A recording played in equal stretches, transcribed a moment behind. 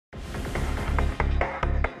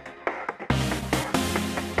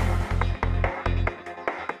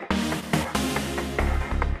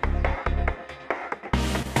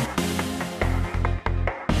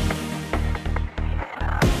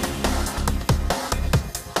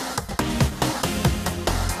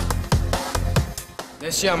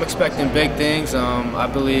This year I'm expecting big things. I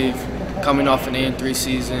believe coming off an 8-3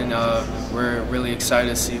 season, we're really excited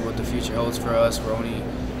to see what the future holds for us. We're only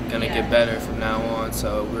going to get better from now on.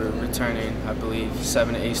 So we're returning, I believe,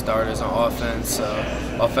 7 to 8 starters on offense.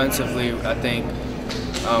 Offensively, I think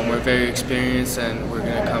we're very experienced, and we're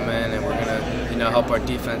going to come in and we're going to help our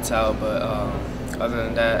defense out. But other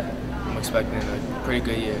than that, I'm expecting a pretty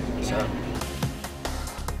good year. So.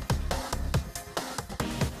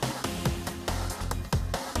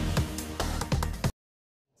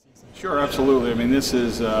 Sure, absolutely. I mean, this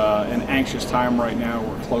is an anxious time right now.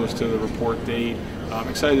 We're close to the report date. I'm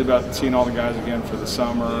excited about seeing all the guys again for the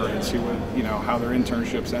summer and see what, how their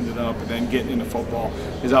internships ended up, and then getting into football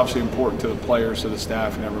is obviously important to the players, to the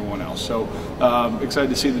staff, and everyone else. So excited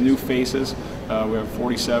to see the new faces. We have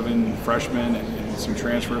 47 freshmen and some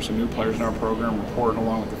transfers, some new players in our program reporting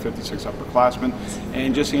along with the 56 upperclassmen,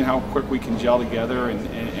 and just seeing how quick we can gel together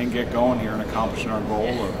and get going here and accomplishing our goal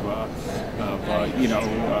of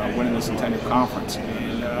winning the Centennial Conference.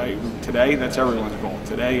 And today, that's everyone's goal.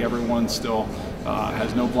 Today, everyone still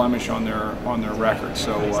has no blemish on their record.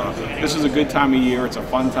 So this is a good time of year. It's a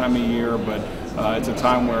fun time of year, but it's a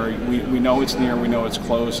time where we know it's near, we know it's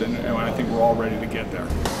close, and I think we're all ready to get there.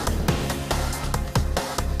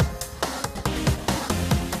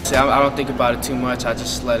 See, I don't think about it too much. I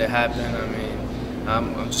just let it happen. I mean,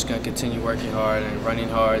 I'm just going to continue working hard and running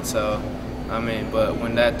hard. So, but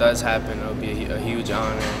when that does happen, it'll be a huge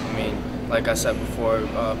honor. I mean, like I said before,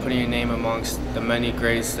 putting your name amongst the many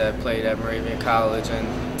greats that played at Moravian College,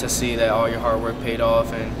 and to see that all your hard work paid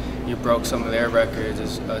off and you broke some of their records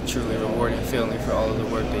is a truly rewarding feeling for all of the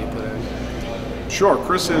work that you put in. Sure,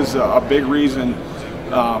 Chris is a big reason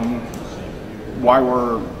why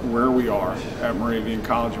we're where we are at Moravian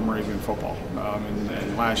College and Moravian football.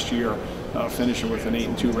 And last year, finishing with an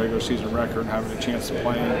 8-2 regular season record and having a chance to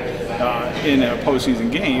play in a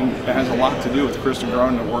postseason game, it has a lot to do with Chris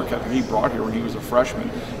Negron and the work ethic he brought here when he was a freshman,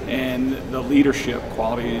 and the leadership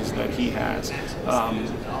qualities that he has.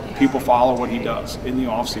 People follow what he does in the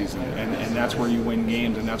offseason, and that's where you win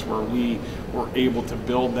games, and that's where we were able to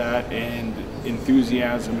build that and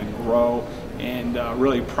enthusiasm and grow and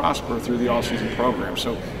really prosper through the offseason program.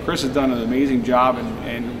 So Chris has done an amazing job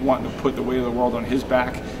and wanting to put the weight of the world on his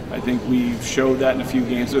back. I think we showed that in a few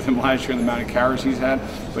games with him last year, and the amount of carries he's had.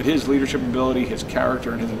 But his leadership ability, his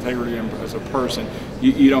character, and his integrity as a person,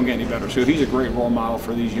 you don't get any better. So he's a great role model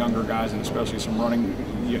for these younger guys, and especially some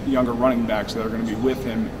younger running backs that are going to be with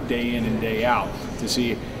him day in and day out to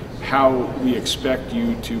see how we expect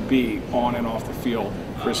you to be on and off the field.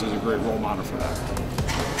 Chris is a great role model for that.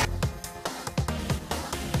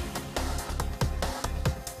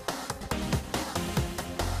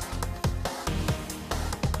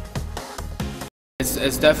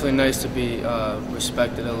 It's definitely nice to be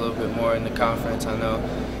respected a little bit more in the conference. I know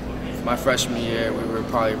my freshman year we were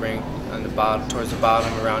probably ranked on the bottom, towards the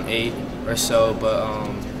bottom, around 8 or so. But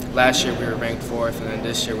last year we were ranked 4th, and then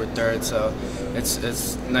this year we're 3rd. So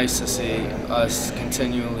it's nice to see us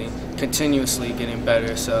continuously getting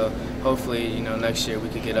better. So hopefully, next year we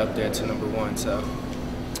could get up there to number 1. So.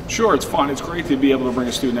 Sure, it's fun. It's great to be able to bring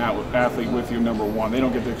a student athlete with you, number 1. They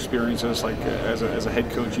don't get to experience this like as a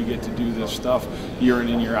head coach. You get to do this stuff year in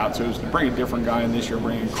and year out. So to bring a different guy in this year,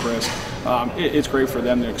 bringing Chris, it's great for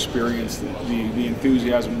them to experience the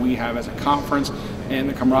enthusiasm we have as a conference and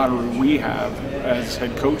the camaraderie we have as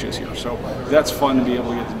head coaches here. So that's fun to be able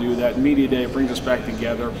to get to do that. Media Day, it brings us back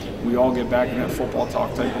together. We all get back in that football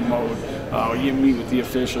talk type of mode. You meet with the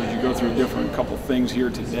officials, you go through a couple things here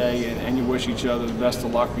today, and you wish each other the best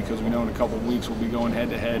of luck, because we know in a couple of weeks we'll be going head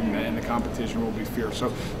to head, and the competition will be fierce.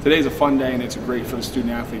 So today's a fun day, and it's great for the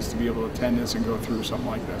student athletes to be able to attend this and go through something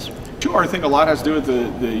like this. Sure, I think a lot has to do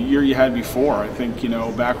with the year you had before. I think,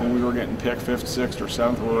 back when we were getting picked 5th, 6th, or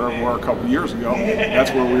 7th, or wherever we were a couple of years ago,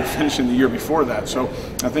 that's where we were finishing the year before that. So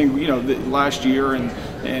I think, last year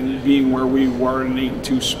and being where we were in an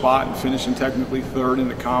 8-2 spot and finishing technically 3rd in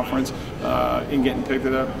the conference, and getting picked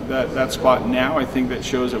at that spot now, I think that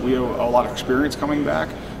shows that we have a lot of experience coming back,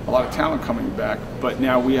 a lot of talent coming back, but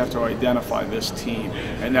now we have to identify this team,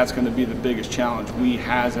 and that's going to be the biggest challenge we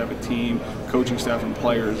have a team, coaching staff and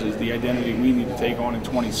players, is the identity we need to take on in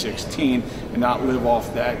 2016 and not live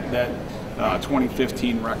off that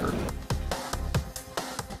 2015 record.